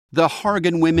The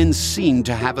Hargan women seemed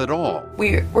to have it all.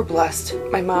 We were blessed.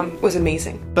 My mom was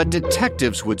amazing. But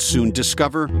detectives would soon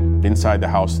discover inside the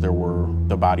house there were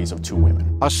the bodies of two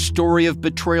women. A story of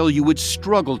betrayal you would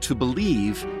struggle to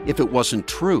believe if it wasn't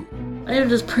true. I am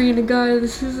just praying to God,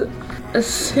 this is a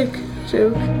sick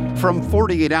joke. From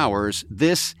 48 Hours,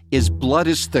 this is Blood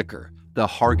is Thicker, the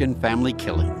Hargan Family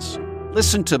Killings.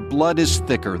 Listen to Blood is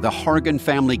Thicker, the Hargan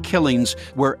Family Killings,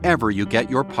 wherever you get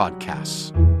your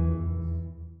podcasts.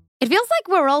 It feels like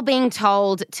we're all being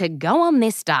told to go on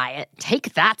this diet,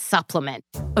 take that supplement.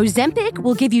 Ozempic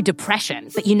will give you depression,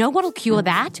 but you know what'll cure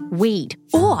that? Weed.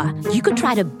 Or you could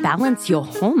try to balance your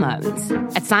hormones.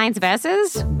 At Science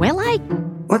Versus, we're like,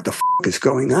 what the is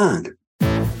going on?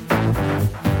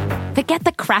 Forget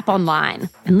the crap online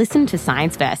and listen to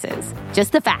Science Versus.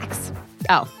 Just the facts.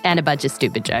 Oh, and a bunch of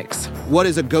stupid jokes. What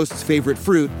is a ghost's favorite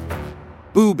fruit?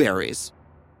 Blueberries.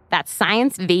 That's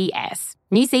Science VS.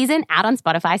 New season out on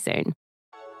Spotify soon.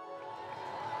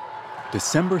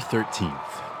 December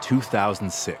 13th,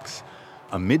 2006.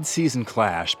 A mid-season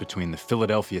clash between the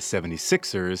Philadelphia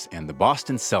 76ers and the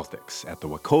Boston Celtics at the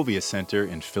Wachovia Center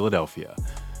in Philadelphia.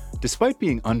 Despite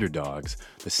being underdogs,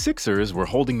 the Sixers were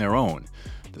holding their own.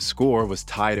 The score was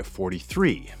tied at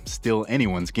 43, still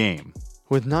anyone's game.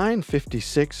 With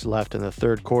 9:56 left in the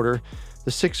third quarter,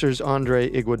 the Sixers' Andre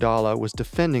Iguodala was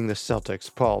defending the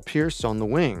Celtics' Paul Pierce on the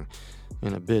wing.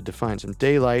 In a bid to find some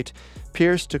daylight,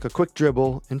 Pierce took a quick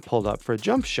dribble and pulled up for a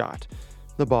jump shot.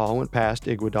 The ball went past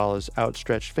Iguodala's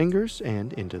outstretched fingers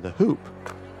and into the hoop.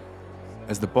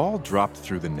 As the ball dropped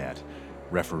through the net,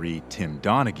 referee Tim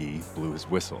Donaghy blew his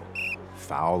whistle.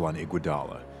 Foul on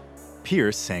Iguodala.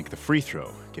 Pierce sank the free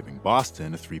throw, giving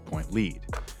Boston a 3-point lead.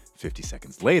 50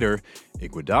 seconds later,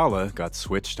 Iguodala got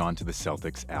switched onto the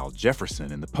Celtics' Al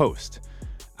Jefferson in the post.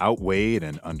 Outweighed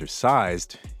and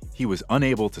undersized, he was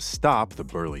unable to stop the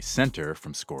burly center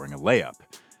from scoring a layup.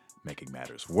 Making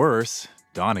matters worse,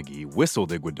 Donaghy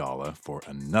whistled Iguodala for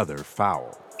another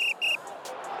foul.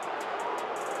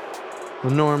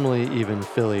 Well, normally, even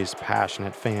Philly's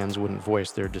passionate fans wouldn't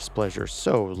voice their displeasure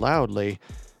so loudly,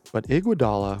 but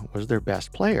Iguodala was their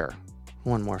best player.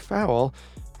 One more foul,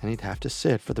 and he'd have to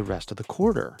sit for the rest of the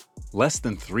quarter. Less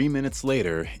than 3 minutes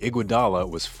later, Iguodala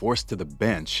was forced to the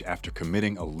bench after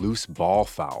committing a loose ball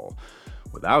foul.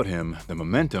 Without him, the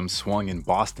momentum swung in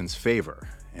Boston's favor,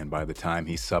 and by the time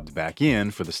he subbed back in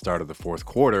for the start of the fourth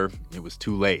quarter, it was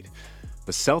too late.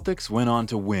 The Celtics went on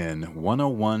to win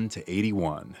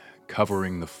 101-81,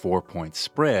 covering the 4-point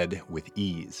spread with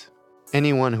ease.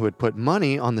 Anyone who had put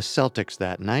money on the Celtics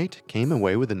that night came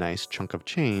away with a nice chunk of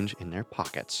change in their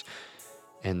pockets.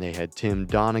 And they had Tim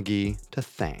Donaghy to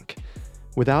thank.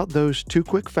 Without those two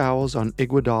quick fouls on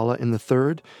Iguodala in the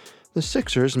third, the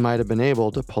Sixers might have been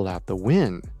able to pull out the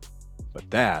win. But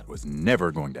that was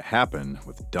never going to happen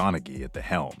with Donaghy at the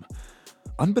helm.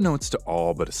 Unbeknownst to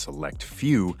all but a select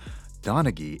few,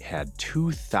 Donaghy had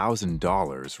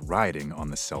 $2,000 riding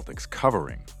on the Celtics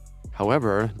covering.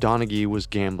 However, Donaghy was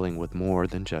gambling with more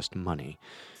than just money.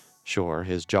 Sure,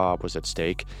 his job was at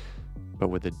stake, but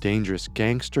with a dangerous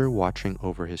gangster watching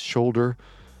over his shoulder,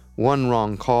 one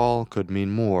wrong call could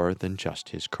mean more than just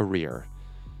his career.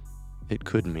 It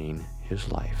could mean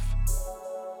his life.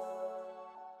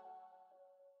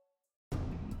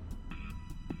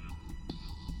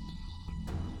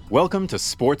 Welcome to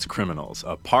Sports Criminals,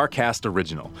 a Parcast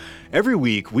original. Every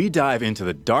week, we dive into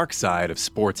the dark side of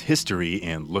sports history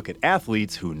and look at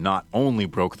athletes who not only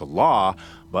broke the law,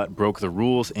 but broke the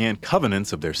rules and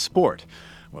covenants of their sport.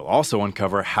 We'll also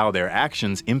uncover how their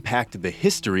actions impacted the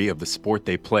history of the sport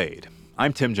they played.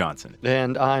 I'm Tim Johnson.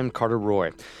 And I'm Carter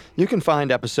Roy. You can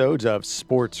find episodes of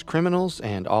Sports Criminals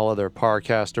and all other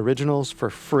Parcast originals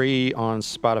for free on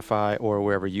Spotify or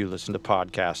wherever you listen to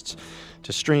podcasts.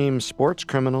 To stream Sports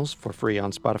Criminals for free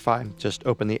on Spotify, just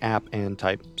open the app and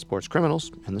type Sports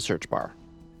Criminals in the search bar.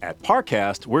 At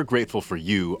Parcast, we're grateful for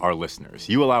you, our listeners.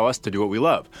 You allow us to do what we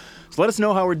love. So let us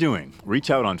know how we're doing.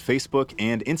 Reach out on Facebook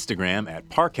and Instagram at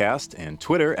Parcast and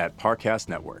Twitter at Parcast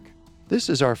Network. This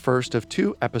is our first of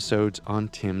 2 episodes on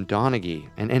Tim Donaghy,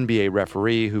 an NBA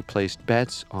referee who placed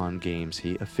bets on games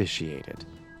he officiated.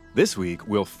 This week,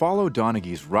 we'll follow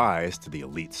Donaghy's rise to the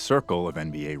elite circle of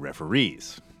NBA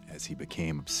referees. As he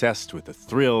became obsessed with the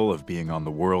thrill of being on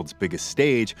the world's biggest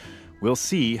stage, we'll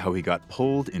see how he got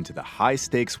pulled into the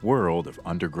high-stakes world of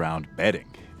underground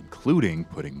betting, including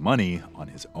putting money on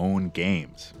his own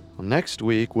games. Well, next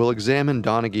week, we'll examine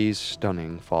Donaghy's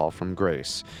stunning fall from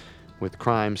grace. With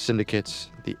crime syndicates,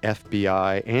 the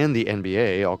FBI, and the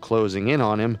NBA all closing in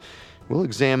on him, we'll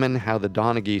examine how the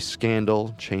Donaghy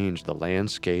scandal changed the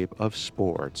landscape of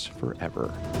sports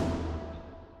forever.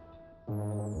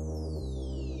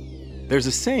 There's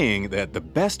a saying that the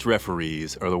best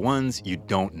referees are the ones you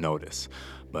don't notice.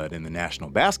 But in the National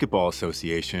Basketball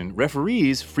Association,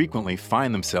 referees frequently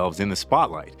find themselves in the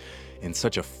spotlight. In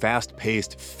such a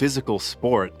fast-paced, physical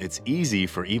sport, it's easy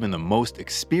for even the most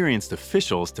experienced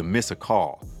officials to miss a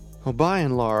call. Well, by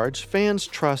and large, fans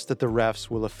trust that the refs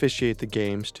will officiate the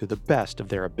games to the best of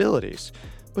their abilities.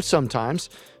 But sometimes,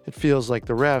 it feels like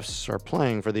the refs are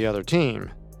playing for the other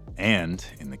team. And,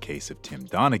 in the case of Tim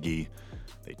Donaghy,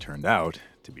 they turned out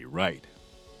to be right.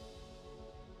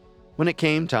 When it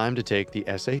came time to take the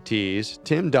SATs,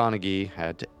 Tim Donaghy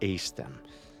had to ace them.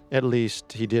 At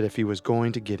least he did if he was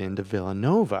going to get into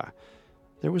Villanova.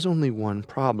 There was only one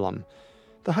problem.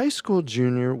 The high school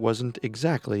junior wasn't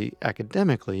exactly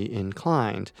academically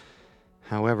inclined.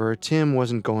 However, Tim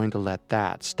wasn't going to let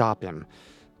that stop him.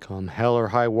 Come hell or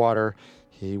high water,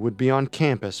 he would be on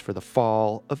campus for the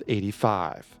fall of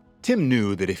 '85. Tim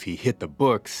knew that if he hit the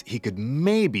books, he could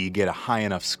maybe get a high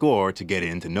enough score to get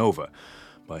into Nova.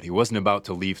 But he wasn't about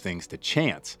to leave things to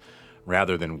chance.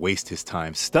 Rather than waste his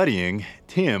time studying,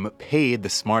 Tim paid the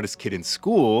smartest kid in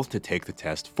school to take the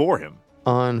test for him.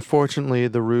 Unfortunately,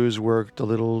 the ruse worked a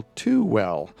little too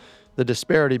well. The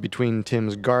disparity between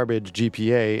Tim's garbage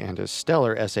GPA and his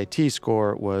stellar SAT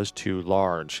score was too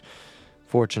large.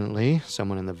 Fortunately,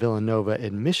 someone in the Villanova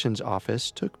admissions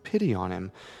office took pity on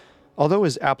him. Although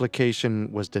his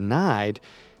application was denied,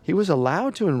 he was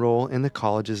allowed to enroll in the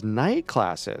college's night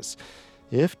classes.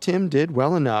 If Tim did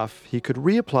well enough, he could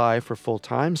reapply for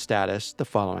full-time status the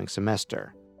following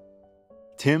semester.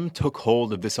 Tim took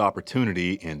hold of this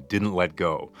opportunity and didn't let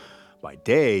go. By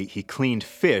day, he cleaned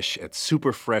fish at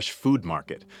Super Fresh Food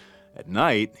Market. At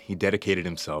night, he dedicated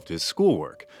himself to his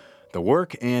schoolwork. The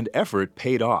work and effort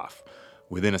paid off.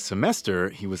 Within a semester,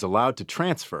 he was allowed to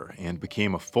transfer and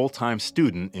became a full-time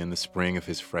student in the spring of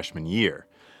his freshman year.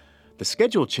 The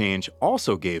schedule change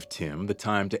also gave Tim the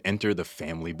time to enter the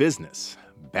family business,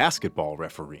 basketball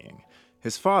refereeing.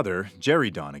 His father,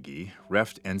 Jerry Donaghy,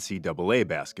 reffed NCAA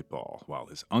basketball, while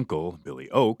his uncle,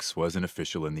 Billy Oakes, was an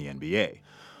official in the NBA.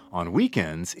 On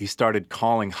weekends, he started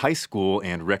calling high school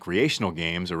and recreational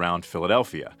games around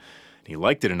Philadelphia. He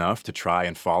liked it enough to try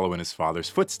and follow in his father's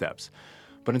footsteps.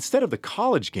 But instead of the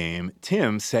college game,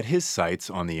 Tim set his sights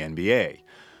on the NBA.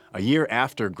 A year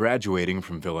after graduating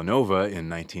from Villanova in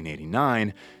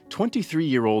 1989,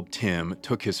 23-year-old Tim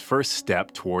took his first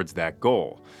step towards that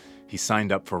goal. He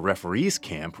signed up for referees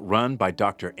camp run by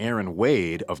Dr. Aaron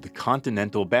Wade of the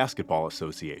Continental Basketball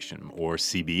Association, or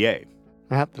CBA.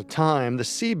 At the time, the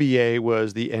CBA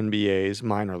was the NBA's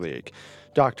minor league.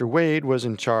 Dr. Wade was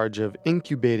in charge of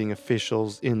incubating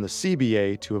officials in the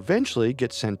CBA to eventually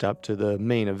get sent up to the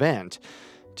main event.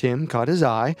 Tim caught his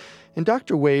eye, and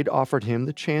Dr. Wade offered him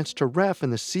the chance to ref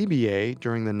in the CBA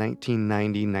during the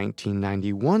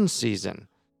 1990-1991 season.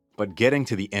 But getting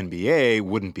to the NBA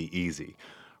wouldn't be easy.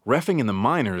 Reffing in the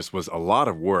minors was a lot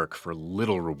of work for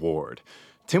little reward.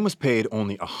 Tim was paid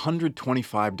only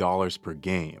 $125 per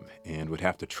game and would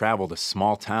have to travel to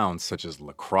small towns such as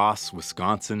La Crosse,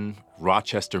 Wisconsin,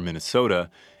 Rochester, Minnesota,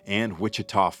 and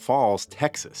Wichita Falls,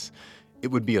 Texas.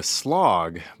 It would be a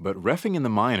slog, but reffing in the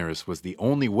minors was the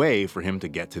only way for him to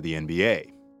get to the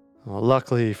NBA. Well,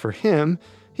 luckily for him,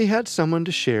 he had someone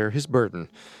to share his burden.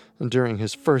 During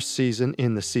his first season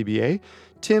in the CBA,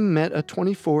 Tim met a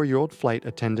 24-year-old flight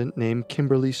attendant named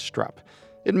Kimberly Strupp.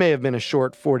 It may have been a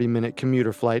short 40-minute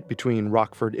commuter flight between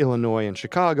Rockford, Illinois and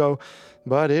Chicago,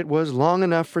 but it was long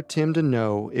enough for Tim to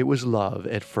know it was love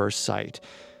at first sight.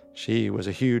 She was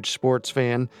a huge sports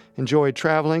fan, enjoyed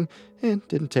traveling, and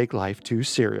didn't take life too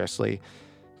seriously.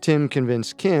 Tim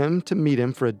convinced Kim to meet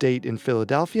him for a date in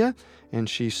Philadelphia, and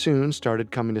she soon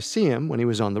started coming to see him when he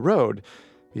was on the road.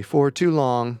 Before too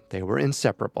long, they were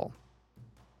inseparable.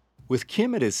 With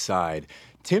Kim at his side,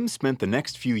 Tim spent the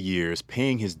next few years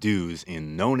paying his dues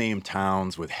in no-name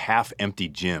towns with half-empty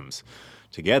gyms.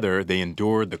 Together, they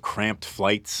endured the cramped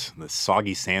flights, the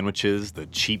soggy sandwiches, the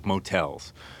cheap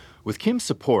motels. With Kim's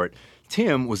support,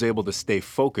 Tim was able to stay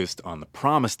focused on the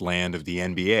promised land of the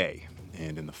NBA.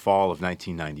 And in the fall of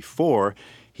 1994,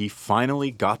 he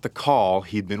finally got the call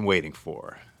he'd been waiting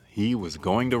for. He was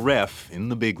going to ref in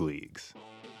the big leagues.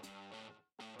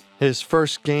 His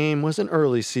first game was an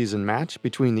early season match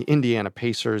between the Indiana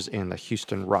Pacers and the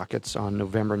Houston Rockets on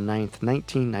November 9,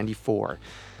 1994.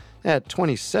 At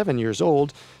 27 years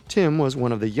old, Tim was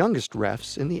one of the youngest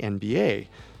refs in the NBA.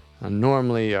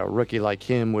 Normally, a rookie like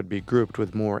him would be grouped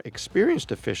with more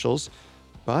experienced officials,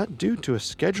 but due to a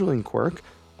scheduling quirk,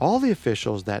 all the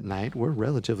officials that night were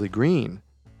relatively green.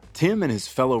 Tim and his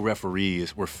fellow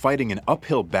referees were fighting an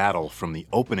uphill battle from the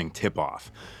opening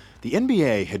tip-off. The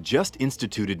NBA had just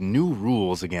instituted new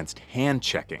rules against hand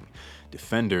checking.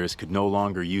 Defenders could no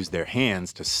longer use their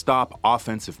hands to stop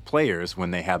offensive players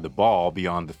when they had the ball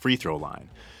beyond the free throw line.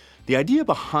 The idea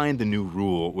behind the new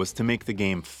rule was to make the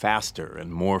game faster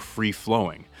and more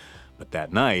free-flowing. But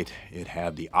that night, it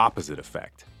had the opposite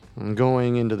effect.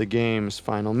 Going into the game's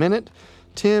final minute,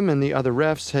 Tim and the other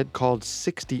refs had called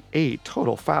 68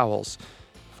 total fouls,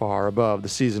 far above the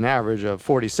season average of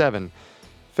 47.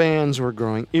 Fans were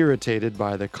growing irritated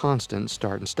by the constant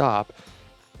start and stop,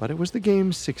 but it was the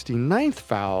game's 69th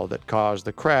foul that caused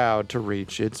the crowd to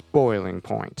reach its boiling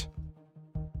point.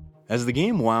 As the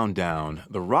game wound down,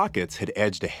 the Rockets had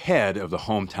edged ahead of the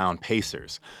hometown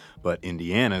Pacers, but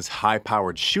Indiana's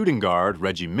high-powered shooting guard,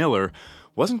 Reggie Miller,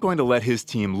 wasn't going to let his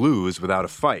team lose without a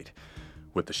fight.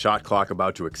 With the shot clock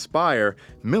about to expire,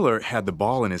 Miller had the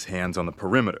ball in his hands on the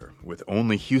perimeter, with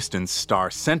only Houston's star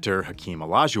center, Hakeem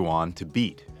Olajuwon, to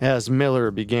beat. As Miller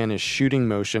began his shooting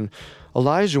motion,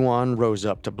 Olajuwon rose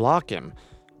up to block him.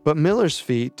 But Miller's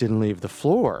feet didn't leave the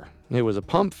floor. It was a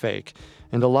pump fake,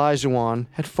 and Olajuwon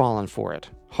had fallen for it,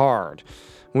 hard.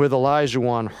 With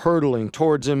Olajuwon hurtling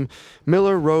towards him,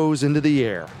 Miller rose into the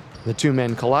air. The two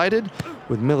men collided,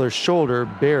 with Miller's shoulder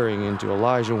bearing into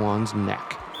Olajuwon's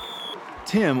neck.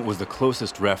 Tim was the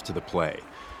closest ref to the play.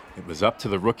 It was up to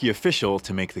the rookie official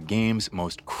to make the game's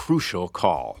most crucial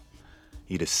call.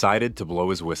 He decided to blow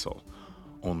his whistle.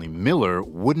 Only Miller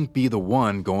wouldn't be the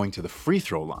one going to the free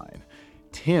throw line.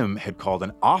 Tim had called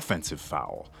an offensive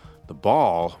foul. The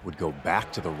ball would go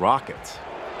back to the Rockets.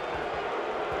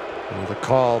 The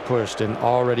call pushed an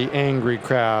already angry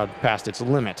crowd past its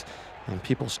limit, and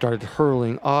people started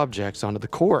hurling objects onto the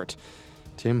court.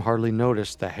 Tim hardly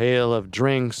noticed the hail of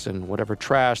drinks and whatever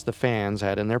trash the fans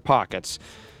had in their pockets.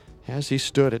 As he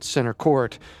stood at center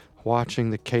court,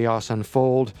 watching the chaos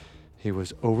unfold, he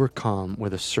was overcome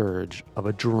with a surge of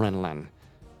adrenaline.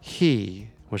 He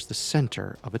was the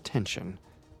center of attention,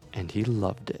 and he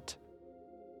loved it.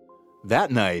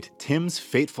 That night, Tim's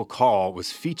fateful call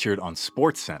was featured on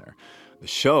SportsCenter. The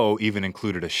show even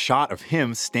included a shot of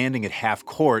him standing at half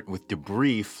court with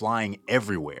debris flying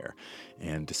everywhere.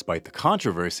 And despite the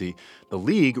controversy, the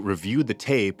league reviewed the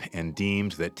tape and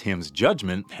deemed that Tim's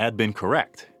judgment had been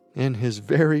correct. In his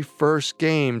very first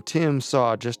game, Tim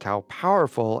saw just how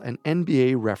powerful an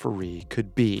NBA referee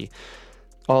could be.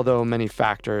 Although many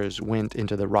factors went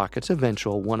into the Rockets'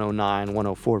 eventual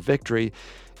 109-104 victory,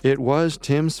 it was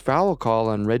Tim's foul call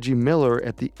on Reggie Miller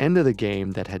at the end of the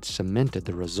game that had cemented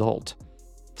the result.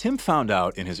 Tim found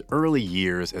out in his early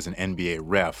years as an NBA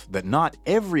ref that not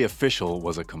every official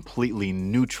was a completely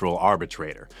neutral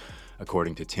arbitrator.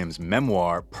 According to Tim's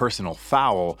memoir, Personal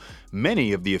Foul,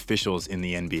 many of the officials in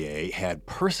the NBA had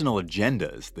personal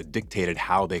agendas that dictated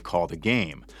how they called a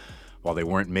game. While they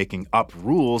weren't making up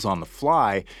rules on the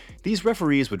fly, these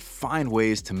referees would find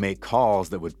ways to make calls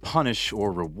that would punish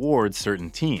or reward certain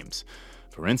teams.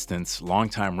 For instance,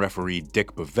 longtime referee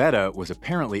Dick Bavetta was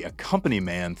apparently a company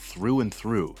man through and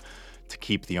through. To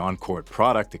keep the on-court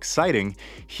product exciting,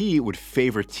 he would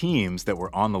favor teams that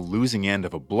were on the losing end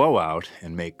of a blowout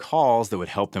and make calls that would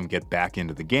help them get back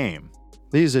into the game.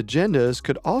 These agendas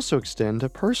could also extend to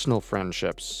personal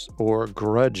friendships or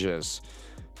grudges.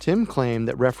 Tim claimed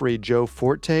that referee Joe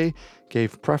Forte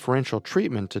gave preferential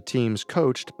treatment to teams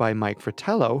coached by Mike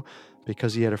Fratello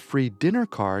because he had a free dinner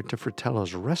card to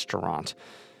Fratello's restaurant.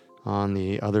 On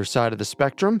the other side of the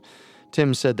spectrum,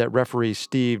 Tim said that referee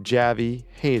Steve Javie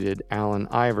hated Allen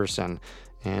Iverson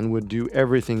and would do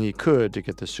everything he could to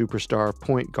get the superstar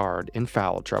point guard in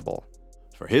foul trouble.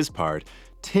 For his part,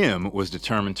 Tim was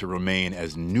determined to remain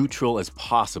as neutral as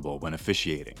possible when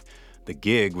officiating. The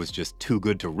gig was just too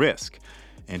good to risk,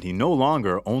 and he no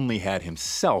longer only had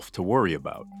himself to worry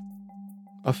about.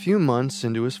 A few months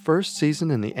into his first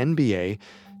season in the NBA,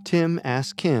 Tim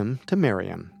asked Kim to marry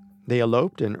him. They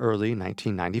eloped in early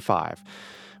 1995.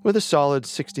 With a solid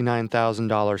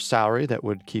 $69,000 salary that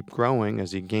would keep growing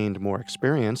as he gained more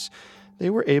experience,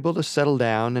 they were able to settle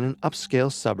down in an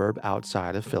upscale suburb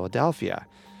outside of Philadelphia.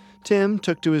 Tim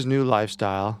took to his new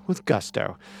lifestyle with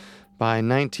gusto. By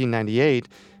 1998,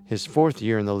 his fourth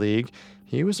year in the league,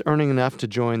 he was earning enough to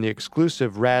join the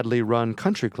exclusive Radley Run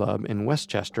Country Club in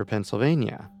Westchester,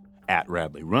 Pennsylvania. At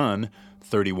Radley Run,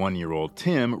 31-year-old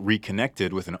Tim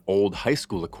reconnected with an old high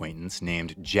school acquaintance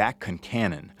named Jack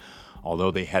Concannon.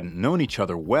 Although they hadn't known each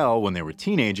other well when they were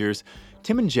teenagers,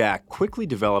 Tim and Jack quickly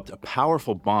developed a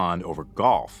powerful bond over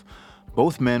golf.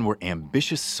 Both men were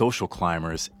ambitious social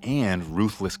climbers and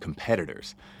ruthless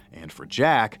competitors. And for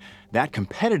Jack, that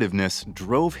competitiveness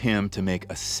drove him to make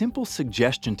a simple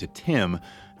suggestion to Tim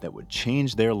that would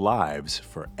change their lives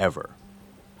forever.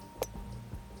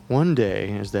 One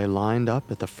day, as they lined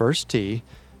up at the first tee,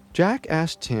 Jack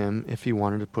asked Tim if he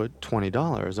wanted to put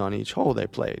 $20 on each hole they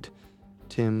played.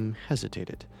 Tim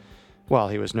hesitated. While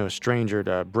he was no stranger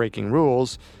to breaking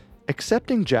rules,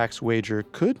 accepting Jack's wager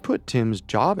could put Tim's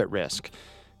job at risk.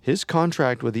 His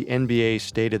contract with the NBA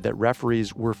stated that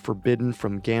referees were forbidden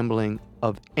from gambling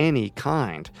of any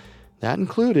kind. That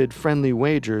included friendly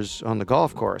wagers on the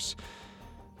golf course.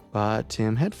 But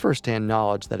Tim had firsthand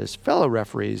knowledge that his fellow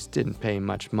referees didn't pay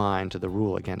much mind to the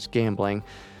rule against gambling.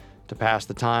 To pass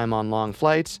the time on long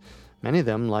flights, many of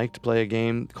them liked to play a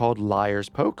game called Liar's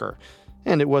Poker,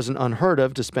 and it wasn't unheard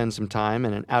of to spend some time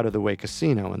in an out-of-the-way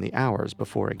casino in the hours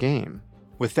before a game.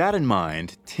 With that in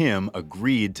mind, Tim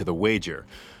agreed to the wager.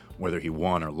 Whether he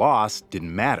won or lost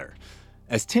didn't matter.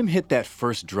 As Tim hit that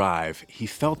first drive, he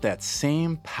felt that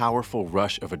same powerful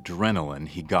rush of adrenaline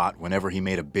he got whenever he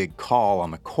made a big call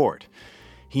on the court.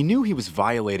 He knew he was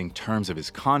violating terms of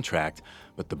his contract,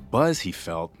 but the buzz he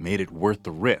felt made it worth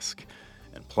the risk.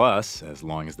 And plus, as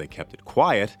long as they kept it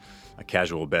quiet, a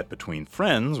casual bet between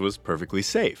friends was perfectly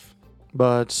safe.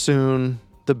 But soon,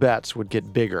 the bets would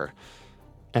get bigger,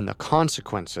 and the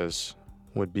consequences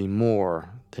would be more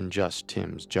than just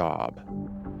Tim's job.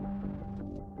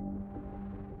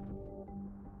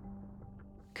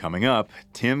 Coming up,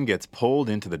 Tim gets pulled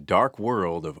into the dark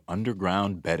world of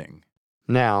underground betting.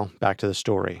 Now, back to the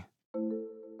story.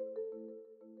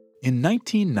 In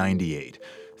 1998,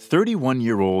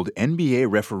 31-year-old NBA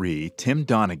referee Tim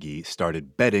Donaghy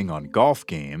started betting on golf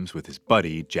games with his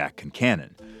buddy Jack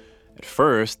Concannon. At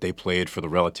first, they played for the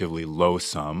relatively low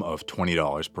sum of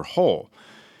 $20 per hole.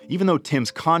 Even though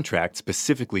Tim's contract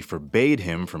specifically forbade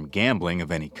him from gambling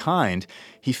of any kind,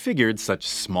 he figured such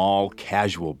small,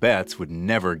 casual bets would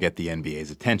never get the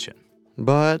NBA's attention.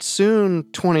 But soon,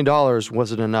 $20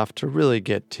 wasn't enough to really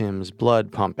get Tim's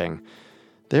blood pumping.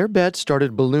 Their bets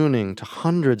started ballooning to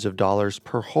hundreds of dollars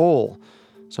per hole.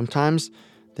 Sometimes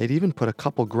they'd even put a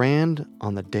couple grand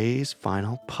on the day's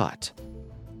final putt.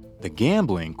 The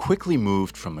gambling quickly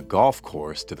moved from the golf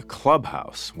course to the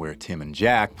clubhouse, where Tim and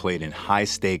Jack played in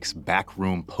high-stakes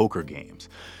backroom poker games.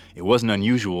 It wasn't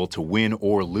unusual to win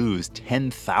or lose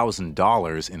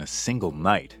 $10,000 in a single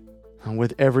night.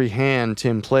 With every hand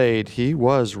Tim played, he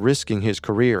was risking his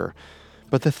career.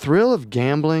 But the thrill of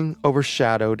gambling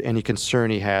overshadowed any concern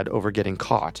he had over getting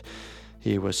caught.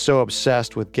 He was so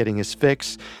obsessed with getting his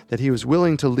fix that he was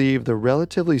willing to leave the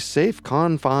relatively safe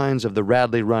confines of the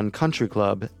Radley-run country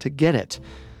club to get it.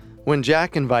 When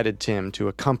Jack invited Tim to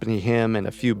accompany him and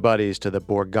a few buddies to the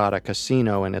Borgata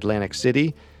Casino in Atlantic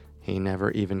City, he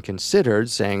never even considered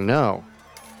saying no.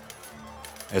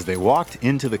 As they walked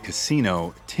into the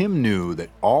casino, Tim knew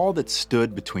that all that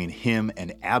stood between him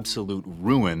and absolute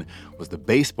ruin was the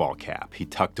baseball cap he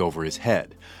tucked over his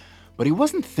head. But he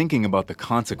wasn't thinking about the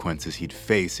consequences he'd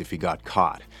face if he got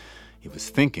caught. He was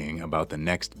thinking about the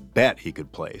next bet he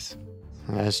could place.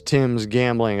 As Tim's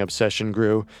gambling obsession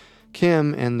grew,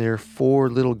 Kim and their 4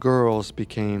 little girls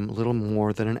became little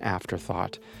more than an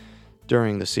afterthought.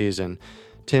 During the season,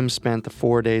 Tim spent the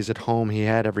 4 days at home he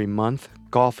had every month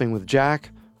golfing with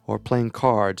Jack or playing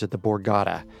cards at the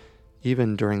Borgata.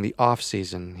 Even during the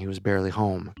off-season, he was barely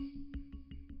home.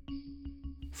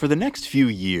 For the next few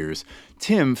years,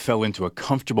 Tim fell into a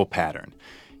comfortable pattern.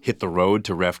 Hit the road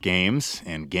to ref games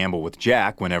and gamble with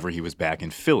Jack whenever he was back in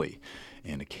Philly.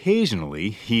 And occasionally,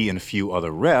 he and a few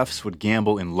other refs would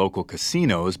gamble in local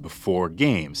casinos before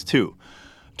games, too.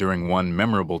 During one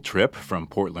memorable trip from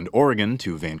Portland, Oregon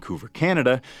to Vancouver,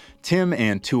 Canada, Tim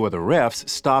and 2 other refs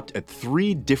stopped at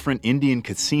 3 different Indian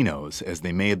casinos as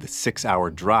they made the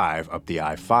 6-hour drive up the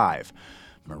I-5.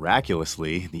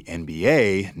 Miraculously, the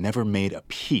NBA never made a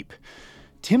peep.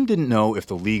 Tim didn't know if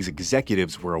the league's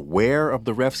executives were aware of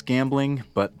the refs gambling,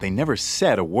 but they never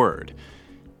said a word.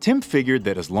 Tim figured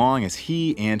that as long as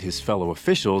he and his fellow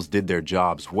officials did their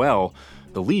jobs well,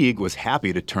 the league was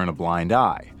happy to turn a blind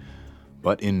eye.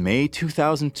 But in May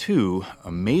 2002,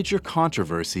 a major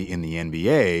controversy in the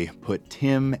NBA put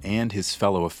Tim and his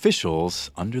fellow officials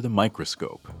under the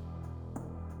microscope.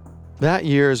 That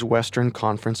year's Western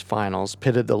Conference Finals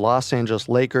pitted the Los Angeles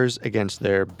Lakers against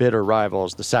their bitter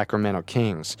rivals, the Sacramento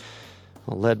Kings.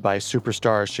 Led by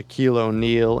superstars Shaquille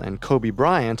O'Neal and Kobe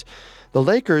Bryant, the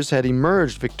Lakers had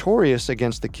emerged victorious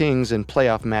against the Kings in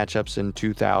playoff matchups in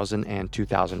 2000 and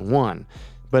 2001.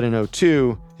 But in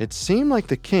 2002, it seemed like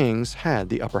the Kings had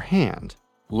the upper hand.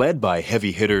 Led by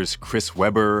heavy hitters Chris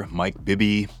Webber, Mike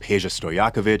Bibby, Peja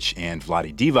Stojakovic, and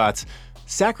Vlade Divac,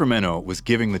 Sacramento was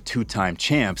giving the 2-time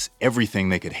champs everything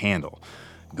they could handle.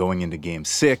 Going into Game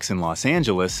 6 in Los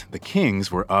Angeles, the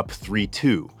Kings were up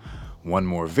 3-2. One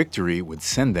more victory would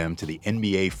send them to the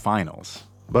NBA Finals.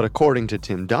 But according to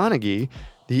Tim Donaghy,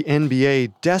 the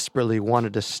NBA desperately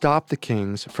wanted to stop the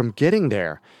Kings from getting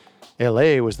there.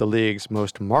 LA was the league's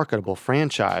most marketable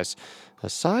franchise.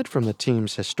 Aside from the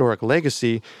team's historic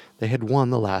legacy, they had won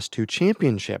the last 2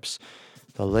 championships.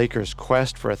 The Lakers'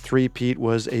 quest for a three-peat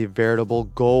was a veritable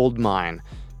gold mine.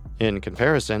 In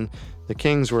comparison, the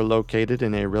Kings were located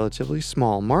in a relatively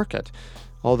small market.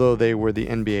 Although they were the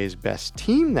NBA's best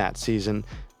team that season,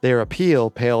 their appeal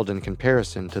paled in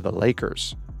comparison to the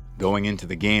Lakers. Going into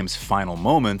the game's final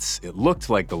moments, it looked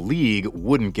like the league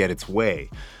wouldn't get its way.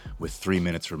 With 3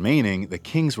 minutes remaining, the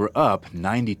Kings were up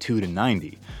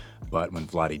 92-90. But when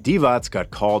Vlade Divac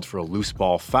got called for a loose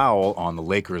ball foul on the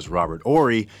Lakers' Robert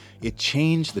Horry, it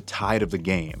changed the tide of the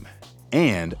game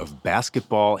and of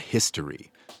basketball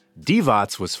history.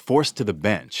 Divac was forced to the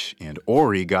bench, and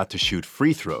Horry got to shoot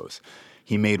free throws.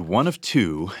 He made 1 of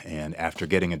 2, and after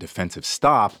getting a defensive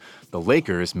stop, the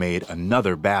Lakers made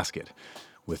another basket.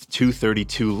 With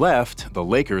 2:32 left, the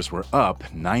Lakers were up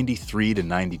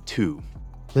 93-92.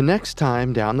 The next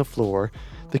time down the floor,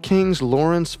 the Kings'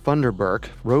 Lawrence Funderburk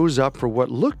rose up for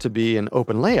what looked to be an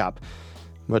open layup.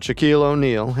 But Shaquille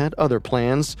O'Neal had other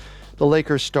plans. The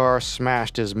Lakers star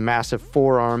smashed his massive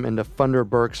forearm into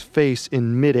Funderburk's face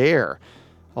in midair.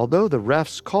 Although the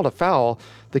refs called a foul,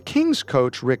 the Kings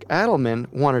coach Rick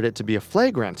Adelman wanted it to be a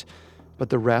flagrant, but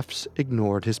the refs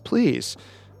ignored his pleas.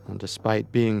 And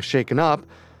despite being shaken up,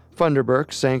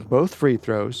 Funderburk sank both free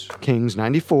throws, Kings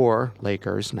 94,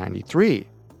 Lakers 93.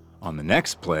 On the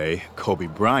next play, Kobe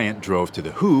Bryant drove to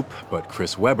the hoop, but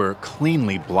Chris Webber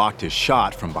cleanly blocked his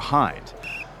shot from behind.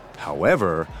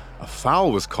 However, a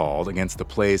foul was called against the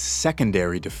play's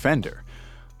secondary defender.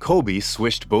 Kobe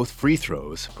swished both free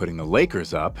throws, putting the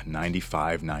Lakers up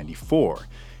 95-94.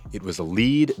 It was a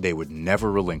lead they would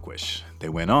never relinquish. They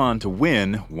went on to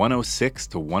win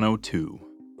 106-102.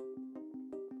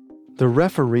 The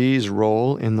referee's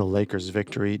role in the Lakers'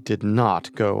 victory did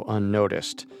not go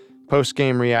unnoticed.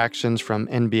 Post-game reactions from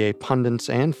NBA pundits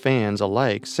and fans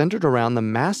alike centered around the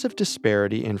massive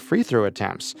disparity in free throw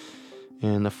attempts.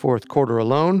 In the fourth quarter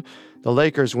alone, the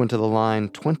Lakers went to the line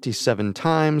 27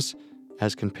 times,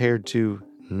 as compared to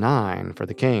 9 for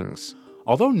the Kings.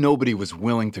 Although nobody was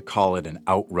willing to call it an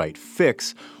outright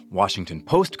fix, Washington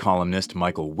Post columnist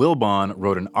Michael Wilbon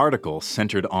wrote an article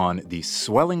centered on the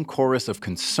swelling chorus of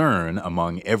concern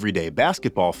among everyday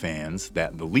basketball fans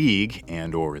that the league,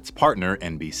 and/or its partner,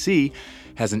 NBC,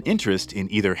 has an interest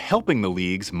in either helping the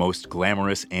league's most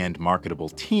glamorous and marketable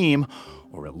team,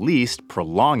 or at least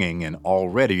prolonging an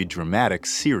already dramatic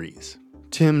series.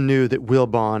 Tim knew that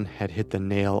Wilbon had hit the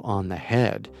nail on the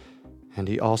head, and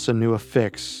he also knew a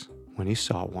fix when he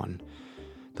saw one.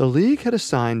 The league had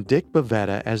assigned Dick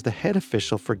Bavetta as the head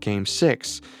official for Game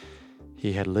 6.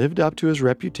 He had lived up to his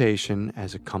reputation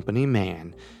as a company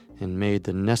man and made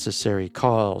the necessary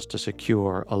calls to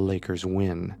secure a Lakers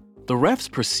win. The ref's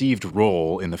perceived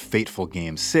role in the fateful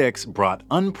Game 6 brought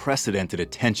unprecedented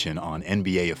attention on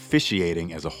NBA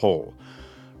officiating as a whole.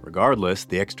 Regardless,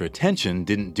 the extra attention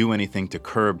didn't do anything to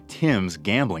curb Tim's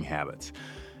gambling habits.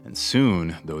 And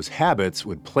soon, those habits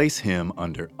would place him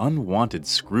under unwanted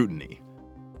scrutiny.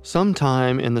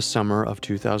 Sometime in the summer of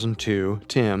 2002,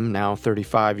 Tim, now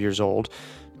 35 years old,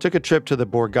 took a trip to the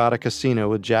Borgata Casino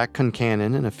with Jack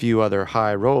Concannon and a few other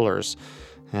high rollers.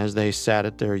 As they sat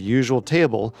at their usual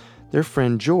table, their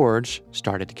friend George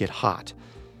started to get hot.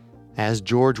 As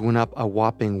George went up a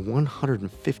whopping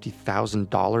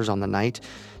 $150,000 on the night,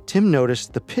 Tim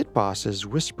noticed the pit bosses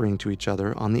whispering to each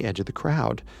other on the edge of the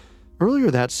crowd.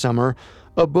 Earlier that summer,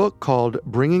 a book called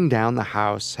Bringing Down the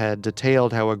House had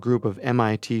detailed how a group of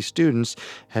MIT students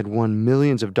had won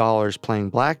millions of dollars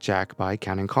playing blackjack by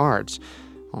counting cards.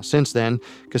 Well, since then,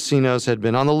 casinos had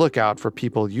been on the lookout for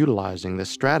people utilizing this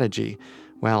strategy.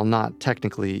 While not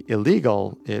technically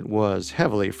illegal, it was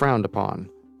heavily frowned upon.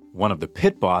 One of the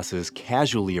pit bosses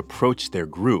casually approached their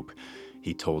group.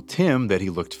 He told Tim that he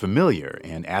looked familiar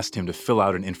and asked him to fill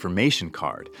out an information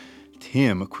card.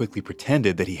 Tim quickly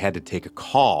pretended that he had to take a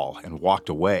call and walked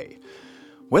away.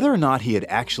 Whether or not he had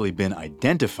actually been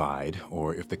identified,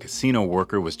 or if the casino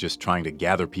worker was just trying to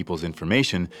gather people's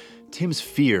information, Tim's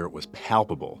fear was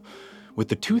palpable. With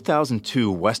the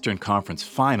 2002 Western Conference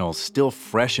Finals still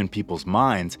fresh in people's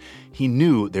minds, he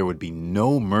knew there would be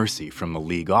no mercy from the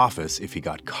league office if he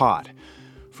got caught.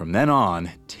 From then on,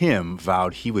 Tim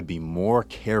vowed he would be more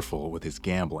careful with his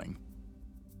gambling.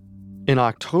 In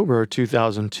October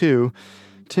 2002,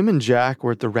 Tim and Jack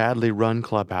were at the Radley Run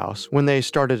Clubhouse when they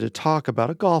started to talk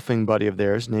about a golfing buddy of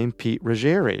theirs named Pete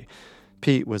Ruggieri.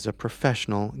 Pete was a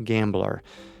professional gambler,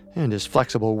 and his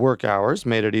flexible work hours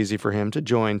made it easy for him to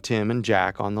join Tim and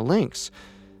Jack on the links.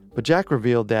 But Jack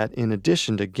revealed that in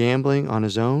addition to gambling on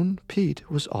his own, Pete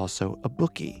was also a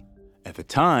bookie. At the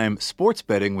time, sports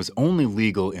betting was only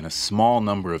legal in a small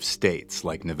number of states,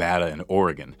 like Nevada and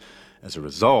Oregon. As a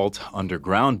result,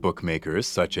 underground bookmakers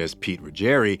such as Pete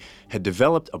Ruggieri had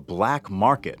developed a black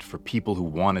market for people who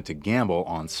wanted to gamble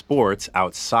on sports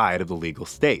outside of the legal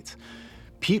states.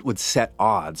 Pete would set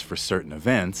odds for certain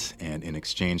events and, in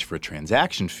exchange for a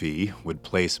transaction fee, would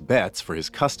place bets for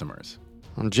his customers.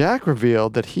 Jack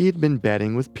revealed that he had been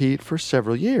betting with Pete for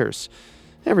several years.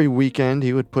 Every weekend,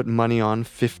 he would put money on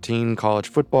 15 college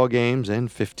football games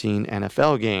and 15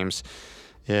 NFL games.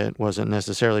 It wasn't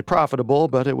necessarily profitable,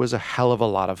 but it was a hell of a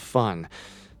lot of fun.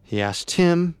 He asked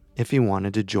Tim if he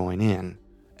wanted to join in.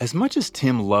 As much as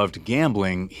Tim loved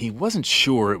gambling, he wasn't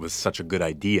sure it was such a good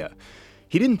idea.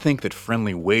 He didn't think that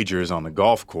friendly wagers on the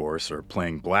golf course or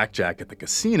playing blackjack at the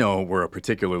casino were a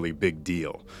particularly big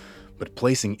deal. But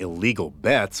placing illegal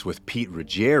bets with Pete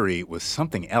Ruggieri was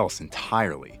something else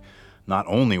entirely. Not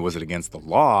only was it against the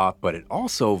law, but it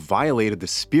also violated the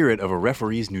spirit of a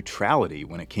referee's neutrality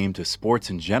when it came to sports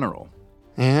in general.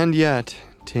 And yet,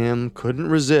 Tim couldn't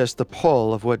resist the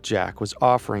pull of what Jack was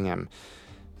offering him.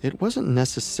 It wasn't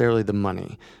necessarily the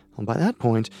money. By that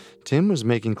point, Tim was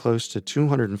making close to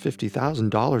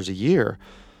 $250,000 a year.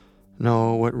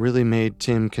 No, what really made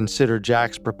Tim consider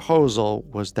Jack's proposal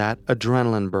was that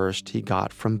adrenaline burst he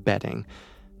got from betting.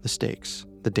 The stakes,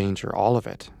 the danger, all of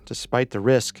it. Despite the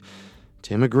risk,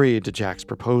 Tim agreed to Jack's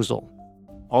proposal.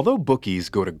 Although bookies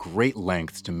go to great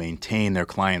lengths to maintain their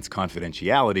clients'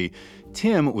 confidentiality,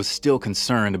 Tim was still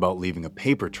concerned about leaving a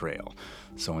paper trail.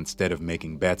 So instead of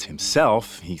making bets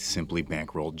himself, he simply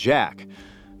bankrolled Jack.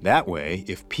 That way,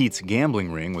 if Pete's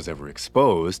gambling ring was ever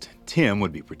exposed, Tim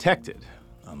would be protected,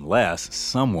 unless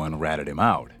someone ratted him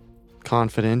out.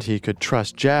 Confident he could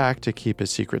trust Jack to keep his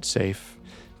secret safe,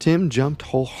 Tim jumped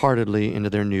wholeheartedly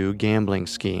into their new gambling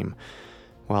scheme.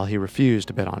 While he refused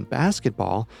to bet on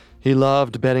basketball, he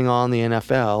loved betting on the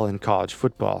NFL and college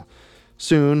football.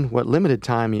 Soon, what limited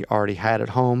time he already had at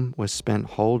home was spent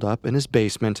holed up in his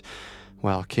basement,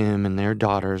 while Kim and their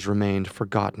daughters remained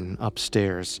forgotten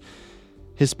upstairs.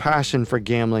 His passion for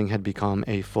gambling had become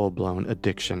a full-blown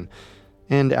addiction,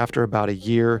 and after about a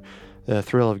year, the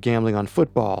thrill of gambling on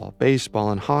football,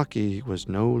 baseball, and hockey was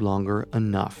no longer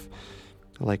enough.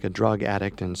 Like a drug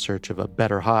addict in search of a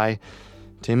better high,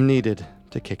 Tim needed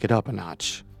to kick it up a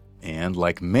notch. And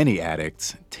like many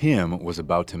addicts, Tim was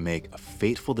about to make a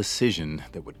fateful decision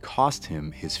that would cost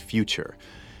him his future.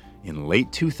 In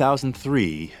late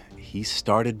 2003, he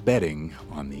started betting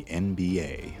on the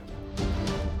NBA.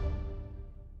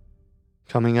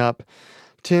 Coming up,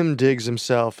 Tim digs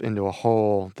himself into a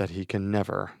hole that he can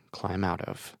never climb out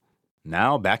of.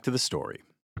 Now back to the story.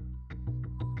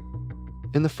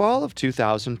 In the fall of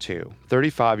 2002,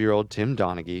 35-year-old Tim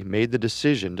Donaghy made the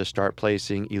decision to start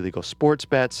placing illegal sports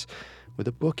bets with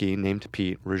a bookie named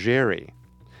Pete Ruggieri.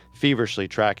 Feverishly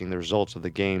tracking the results of the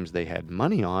games they had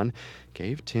money on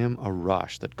gave Tim a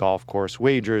rush that golf course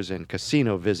wagers and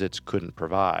casino visits couldn't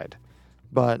provide.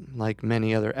 But, like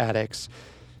many other addicts,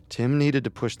 Tim needed to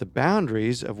push the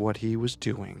boundaries of what he was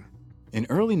doing. In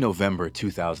early November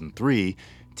 2003,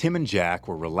 Tim and Jack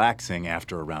were relaxing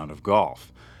after a round of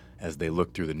golf. As they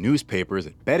looked through the newspapers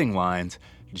at betting lines,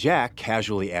 Jack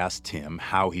casually asked Tim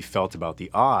how he felt about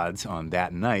the odds on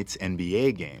that night's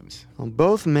NBA games.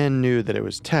 Both men knew that it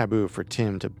was taboo for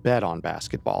Tim to bet on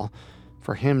basketball.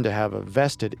 For him to have a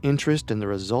vested interest in the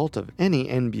result of any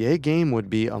NBA game would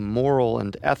be a moral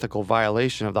and ethical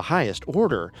violation of the highest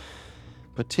order.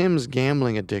 But Tim's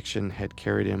gambling addiction had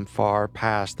carried him far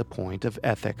past the point of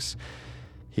ethics.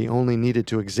 He only needed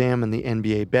to examine the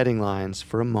NBA betting lines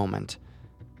for a moment.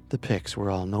 The picks were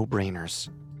all no-brainers.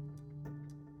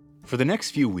 For the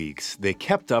next few weeks, they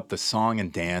kept up the song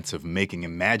and dance of making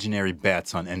imaginary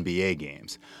bets on NBA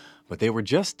games, but they were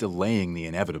just delaying the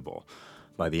inevitable.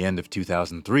 By the end of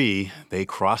 2003, they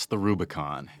crossed the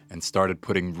Rubicon and started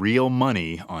putting real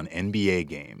money on NBA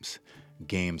games.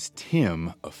 Games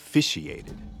Tim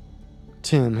officiated.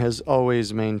 Tim has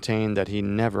always maintained that he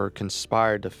never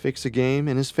conspired to fix a game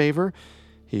in his favor.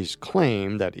 He's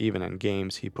claimed that even in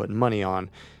games he put money on,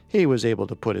 he was able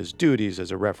to put his duties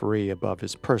as a referee above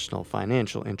his personal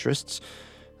financial interests.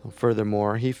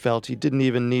 Furthermore, he felt he didn't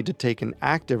even need to take an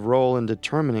active role in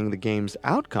determining the game's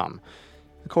outcome.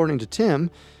 According to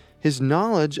Tim, his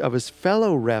knowledge of his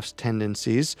fellow refs'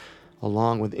 tendencies,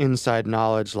 along with inside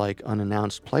knowledge like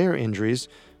unannounced player injuries,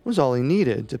 was all he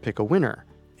needed to pick a winner.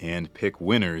 And pick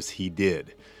winners he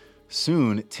did.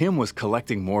 Soon, Tim was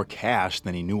collecting more cash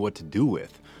than he knew what to do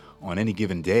with. On any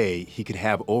given day, he could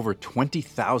have over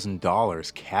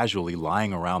 $20,000 casually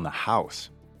lying around the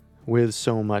house. With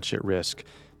so much at risk,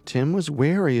 Tim was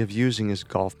wary of using his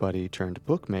golf buddy turned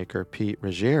bookmaker Pete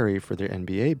Ruggieri for their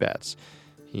NBA bets.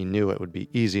 He knew it would be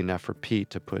easy enough for Pete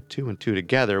to put two and two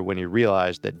together when he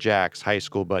realized that Jack's high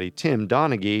school buddy Tim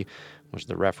Donaghy was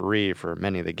the referee for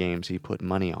many of the games he put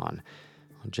money on.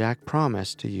 Jack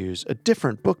promised to use a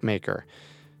different bookmaker.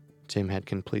 Tim had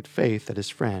complete faith that his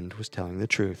friend was telling the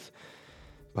truth,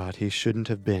 but he shouldn't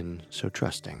have been so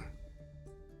trusting.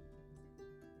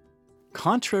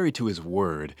 Contrary to his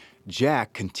word,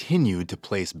 Jack continued to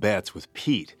place bets with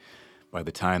Pete. By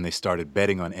the time they started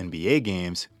betting on NBA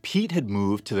games, Pete had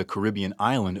moved to the Caribbean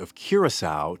island of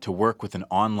Curacao to work with an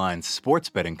online sports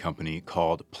betting company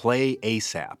called Play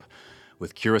ASAP.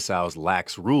 With Curaçao's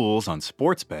lax rules on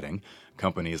sports betting,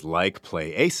 companies like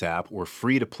Play ASAP were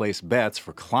free to place bets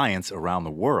for clients around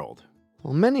the world.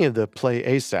 Well, many of the Play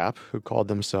ASAP, who called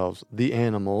themselves the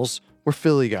Animals, were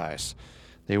Philly guys.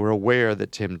 They were aware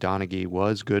that Tim Donaghy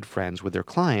was good friends with their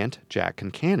client, Jack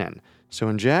Concannon. So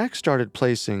when Jack started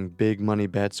placing big money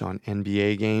bets on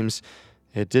NBA games,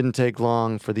 it didn't take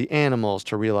long for the Animals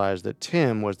to realize that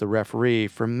Tim was the referee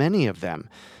for many of them.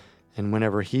 And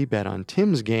whenever he bet on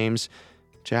Tim's games,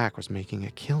 Jack was making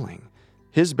a killing.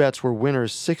 His bets were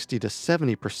winners 60 to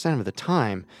 70% of the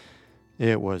time.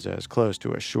 It was as close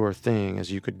to a sure thing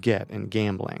as you could get in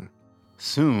gambling.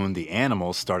 Soon, the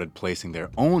Animals started placing their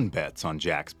own bets on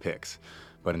Jack's picks.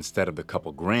 But instead of the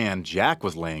couple grand Jack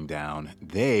was laying down,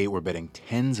 they were betting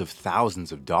tens of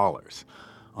thousands of dollars.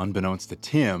 Unbeknownst to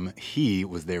Tim, he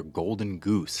was their golden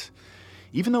goose.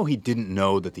 Even though he didn't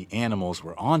know that the Animals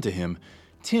were onto him,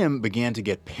 Tim began to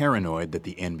get paranoid that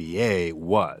the NBA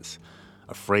was.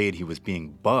 Afraid he was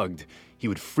being bugged, he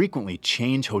would frequently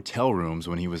change hotel rooms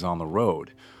when he was on the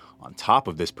road. On top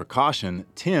of this precaution,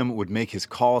 Tim would make his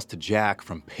calls to Jack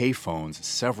from payphones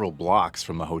several blocks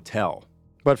from the hotel.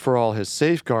 But for all his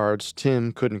safeguards,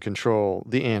 Tim couldn't control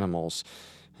the Animals.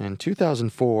 In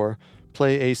 2004,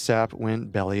 Play ASAP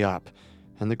went belly up,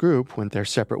 and the group went their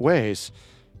separate ways.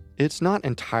 It's not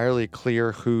entirely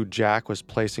clear who Jack was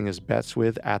placing his bets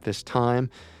with at this time,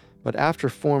 but after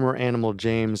former Animal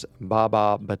James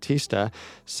Baba Batista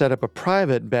set up a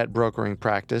private bet brokering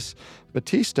practice,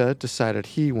 Batista decided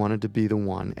he wanted to be the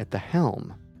one at the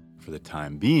helm. For the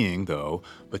time being, though,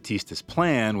 Batista's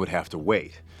plan would have to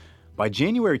wait. By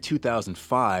January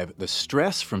 2005, the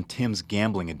stress from Tim's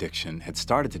gambling addiction had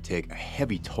started to take a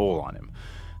heavy toll on him.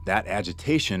 That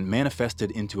agitation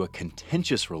manifested into a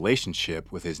contentious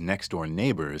relationship with his next-door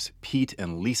neighbors, Pete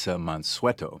and Lisa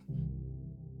Mansueto.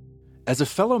 As a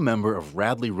fellow member of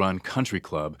Radley Run Country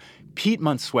Club, Pete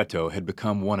Mansueto had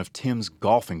become one of Tim's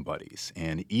golfing buddies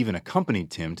and even accompanied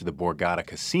Tim to the Borgata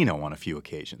Casino on a few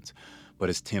occasions. But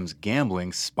as Tim's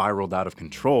gambling spiraled out of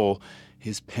control,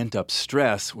 his pent-up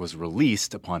stress was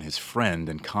released upon his friend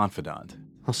and confidant.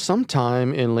 Well,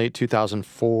 sometime in late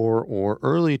 2004 or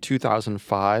early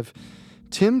 2005,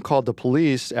 Tim called the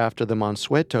police after the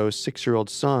Mansueto's 6-year-old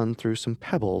son threw some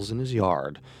pebbles in his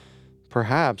yard,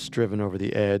 perhaps driven over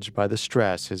the edge by the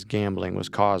stress his gambling was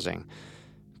causing.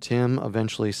 Tim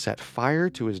eventually set fire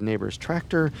to his neighbor's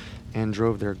tractor and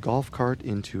drove their golf cart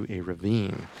into a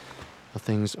ravine. Well,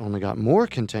 things only got more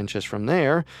contentious from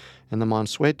there, and the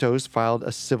Mansuetos filed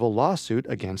a civil lawsuit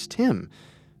against Tim.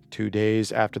 2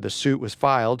 days after the suit was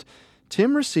filed,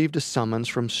 Tim received a summons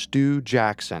from Stu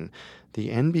Jackson, the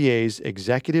NBA's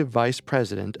executive vice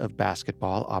president of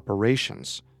basketball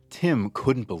operations. Tim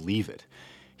couldn't believe it.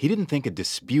 He didn't think a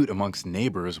dispute amongst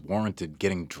neighbors warranted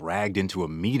getting dragged into a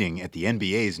meeting at the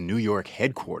NBA's New York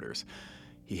headquarters.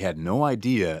 He had no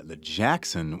idea that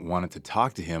Jackson wanted to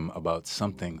talk to him about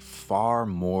something far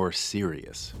more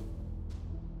serious.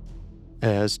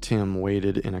 As Tim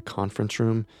waited in a conference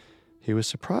room, he was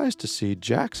surprised to see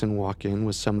Jackson walk in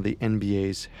with some of the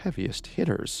NBA's heaviest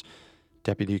hitters.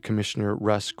 Deputy Commissioner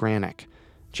Russ Granick,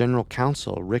 General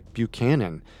Counsel Rick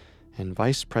Buchanan, and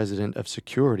Vice President of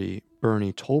Security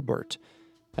Bernie Tolbert.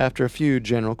 After a few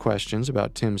general questions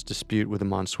about Tim's dispute with the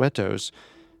Mansuetos,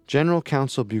 General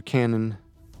Counsel Buchanan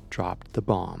dropped the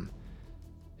bomb.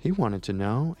 He wanted to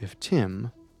know if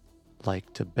Tim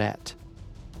liked to bet.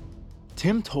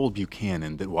 Tim told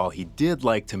Buchanan that while he did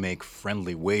like to make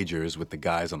friendly wagers with the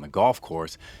guys on the golf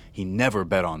course, he never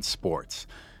bet on sports,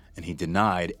 and he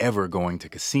denied ever going to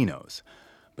casinos.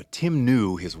 But Tim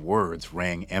knew his words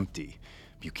rang empty.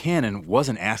 Buchanan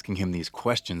wasn't asking him these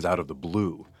questions out of the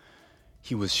blue.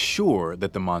 He was sure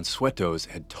that the Mansuetos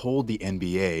had told the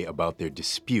NBA about their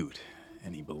dispute,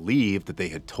 and he believed that they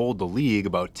had told the league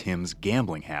about Tim's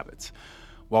gambling habits.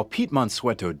 While Pete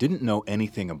Mansueto didn't know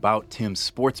anything about Tim's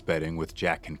sports betting with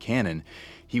Jack Concannon,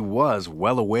 he was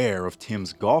well aware of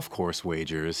Tim's golf course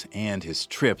wagers and his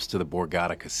trips to the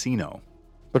Borgata Casino.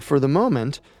 But for the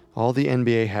moment, all the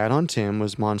NBA had on Tim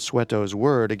was Mansueto's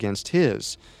word against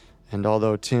his. And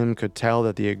although Tim could tell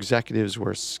that the executives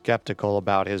were skeptical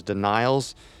about his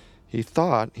denials, he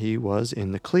thought he was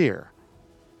in the clear.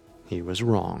 He was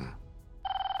wrong.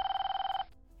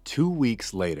 2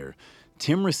 weeks later,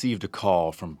 Tim received a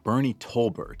call from Bernie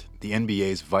Tolbert, the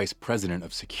NBA's vice president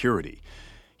of security.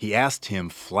 He asked Tim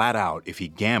flat out if he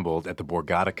gambled at the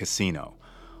Borgata Casino.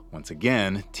 Once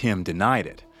again, Tim denied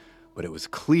it, but it was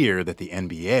clear that the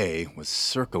NBA was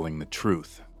circling the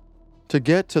truth. To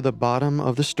get to the bottom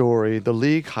of the story, the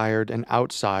league hired an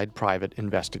outside private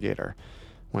investigator.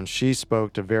 When she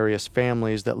spoke to various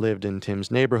families that lived in Tim's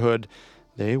neighborhood,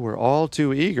 they were all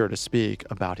too eager to speak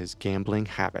about his gambling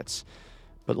habits.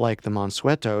 But like the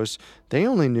Mansuetos, they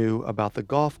only knew about the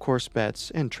golf course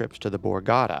bets and trips to the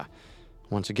Borgata.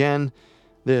 Once again,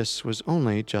 this was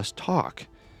only just talk.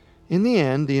 In the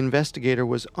end, the investigator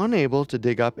was unable to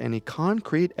dig up any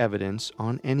concrete evidence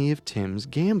on any of Tim's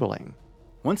gambling.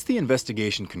 Once the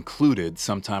investigation concluded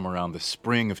sometime around the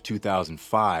spring of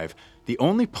 2005, the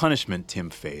only punishment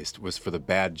Tim faced was for the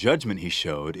bad judgment he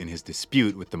showed in his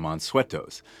dispute with the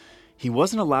Mansuetos. He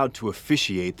wasn't allowed to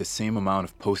officiate the same amount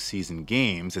of postseason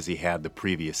games as he had the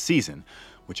previous season,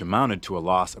 which amounted to a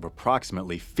loss of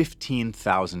approximately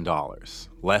 $15,000,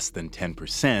 less than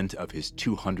 10% of his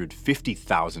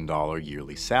 $250,000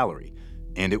 yearly salary.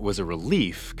 And it was a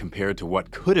relief compared to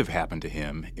what could have happened to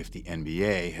him if the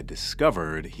NBA had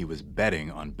discovered he was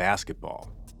betting on basketball.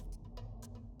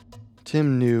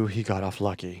 Tim knew he got off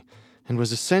lucky and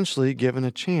was essentially given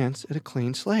a chance at a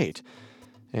clean slate.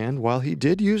 And while he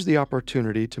did use the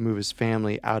opportunity to move his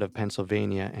family out of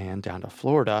Pennsylvania and down to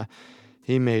Florida,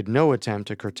 he made no attempt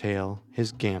to curtail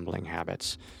his gambling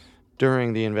habits.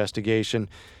 During the investigation,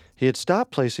 he had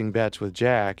stopped placing bets with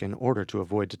Jack in order to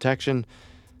avoid detection,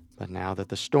 but now that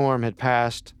the storm had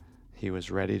passed, he was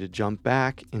ready to jump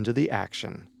back into the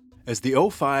action. As the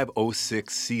 05-06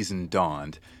 season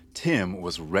dawned, Tim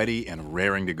was ready and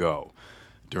raring to go.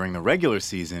 During the regular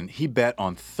season, he bet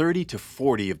on 30 to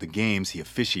 40 of the games he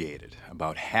officiated,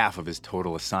 about half of his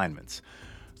total assignments.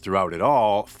 Throughout it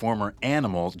all, former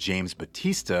Animal James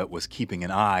Battista was keeping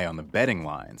an eye on the betting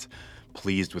lines.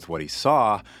 Pleased with what he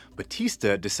saw,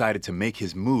 Battista decided to make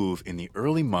his move in the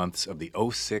early months of the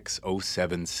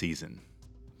 06-07 season.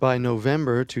 By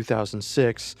November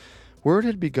 2006, word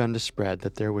had begun to spread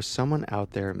that there was someone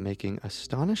out there making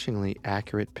astonishingly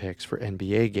accurate picks for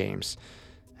NBA games.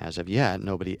 As of yet,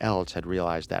 nobody else had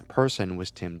realized that person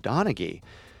was Tim Donaghy.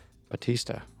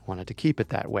 Battista wanted to keep it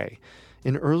that way.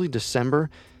 In early December,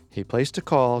 he placed a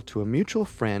call to a mutual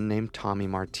friend named Tommy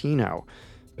Martino.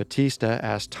 Battista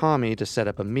asked Tommy to set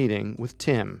up a meeting with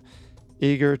Tim.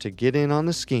 Eager to get in on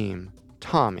the scheme,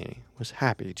 Tommy was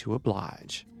happy to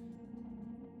oblige.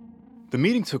 The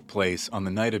meeting took place on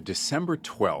the night of December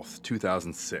 12,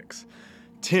 2006.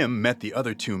 Tim met the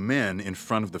other two men in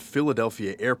front of the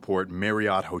Philadelphia Airport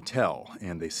Marriott Hotel,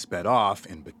 and they sped off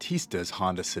in Battista's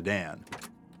Honda sedan.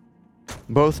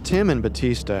 Both Tim and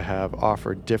Battista have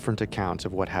offered different accounts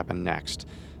of what happened next.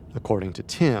 According to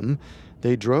Tim,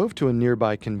 they drove to a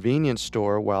nearby convenience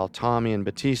store while Tommy and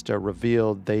Battista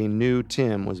revealed they knew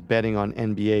Tim was betting on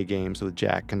NBA games with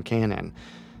Jack Concannon.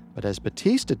 But as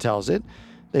Battista tells it,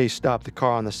 they stopped the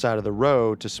car on the side of the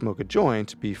road to smoke a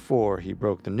joint before he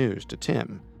broke the news to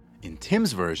Tim. In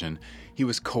Tim's version, he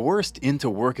was coerced into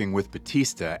working with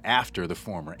Battista after the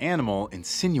former Animal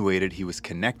insinuated he was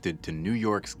connected to New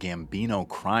York's Gambino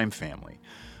crime family.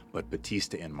 But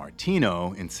Battista and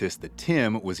Martino insist that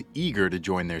Tim was eager to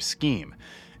join their scheme,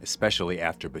 especially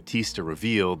after Battista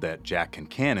revealed that Jack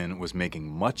Concannon was making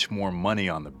much more money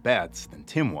on the bets than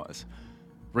Tim was.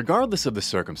 Regardless of the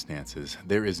circumstances,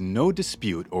 there is no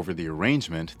dispute over the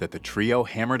arrangement that the trio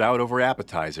hammered out over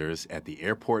appetizers at the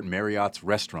Airport Marriott's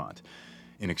restaurant.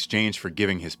 In exchange for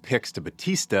giving his picks to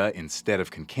Battista instead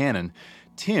of Concannon,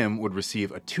 Tim would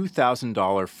receive a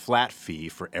 $2,000 flat fee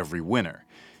for every winner.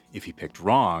 If he picked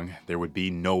wrong, there would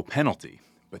be no penalty.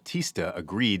 Battista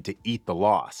agreed to eat the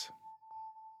loss.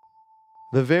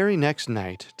 The very next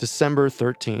night, December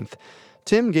 13th,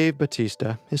 Tim gave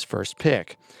Battista his first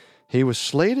pick. He was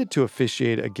slated to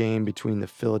officiate a game between the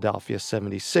Philadelphia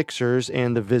 76ers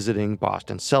and the visiting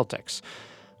Boston Celtics.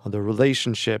 The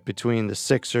relationship between the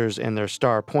Sixers and their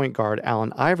star point guard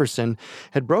Allen Iverson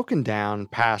had broken down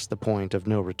past the point of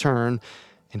no return,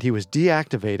 and he was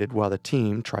deactivated while the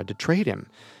team tried to trade him.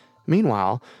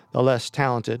 Meanwhile, the less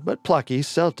talented but plucky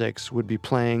Celtics would be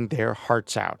playing their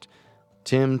hearts out.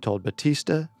 Tim told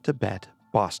Batista to bet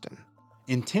Boston.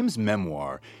 In Tim's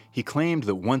memoir, he claimed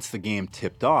that once the game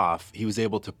tipped off, he was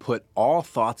able to put all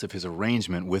thoughts of his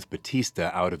arrangement with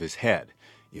Batista out of his head.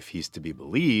 If he's to be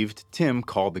believed, Tim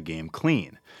called the game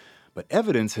clean. But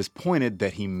evidence has pointed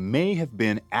that he may have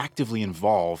been actively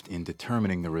involved in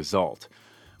determining the result.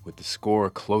 With the score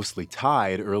closely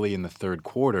tied early in the third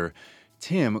quarter,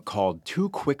 Tim called 2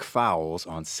 quick fouls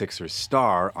on Sixers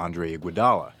star Andre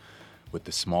Iguodala. With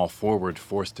the small forward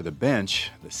forced to the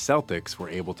bench, the Celtics were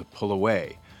able to pull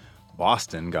away.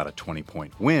 Boston got a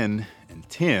 20-point win, and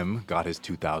Tim got his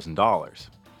 $2,000.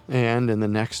 And in the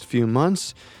next few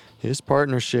months, his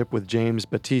partnership with James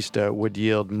Batista would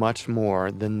yield much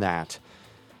more than that.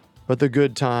 But the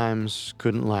good times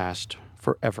couldn't last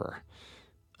forever.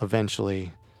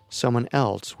 Eventually, someone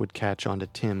else would catch on to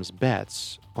Tim's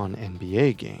bets on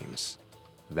NBA games.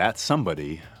 That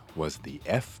somebody was the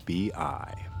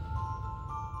FBI.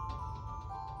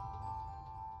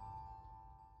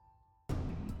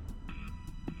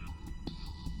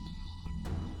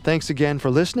 Thanks again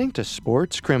for listening to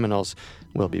Sports Criminals.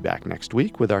 We'll be back next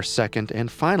week with our second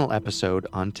and final episode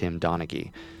on Tim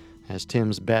Donaghy. As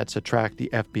Tim's bets attract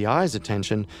the FBI's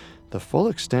attention, the full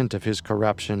extent of his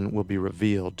corruption will be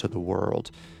revealed to the world.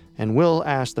 And we'll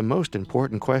ask the most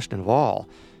important question of all: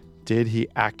 did he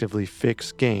actively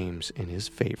fix games in his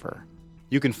favor?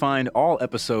 You can find all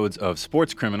episodes of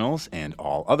Sports Criminals and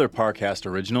all other Parcast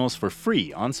originals for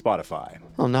free on Spotify.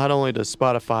 Well, not only does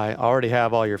Spotify already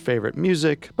have all your favorite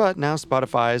music, but now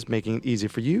Spotify is making it easy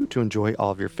for you to enjoy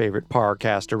all of your favorite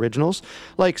Parcast originals,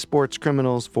 like Sports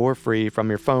Criminals, for free from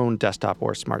your phone, desktop,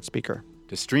 or smart speaker.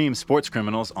 To stream Sports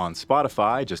Criminals on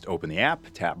Spotify, just open the app,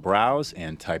 tap Browse,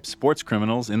 and type Sports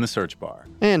Criminals in the search bar.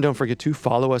 And don't forget to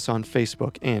follow us on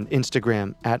Facebook and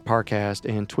Instagram at Parcast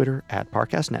and Twitter at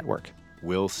Parcast Network.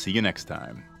 We'll see you next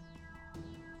time.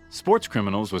 Sports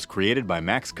Criminals was created by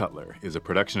Max Cutler, is a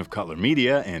production of Cutler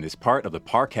Media, and is part of the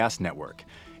Parcast Network.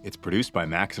 It's produced by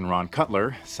Max and Ron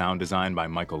Cutler, sound design by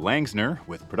Michael Langsner,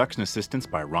 with production assistance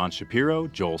by Ron Shapiro,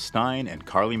 Joel Stein, and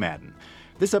Carly Madden.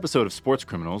 This episode of Sports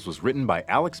Criminals was written by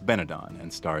Alex Benedon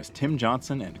and stars Tim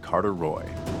Johnson and Carter Roy.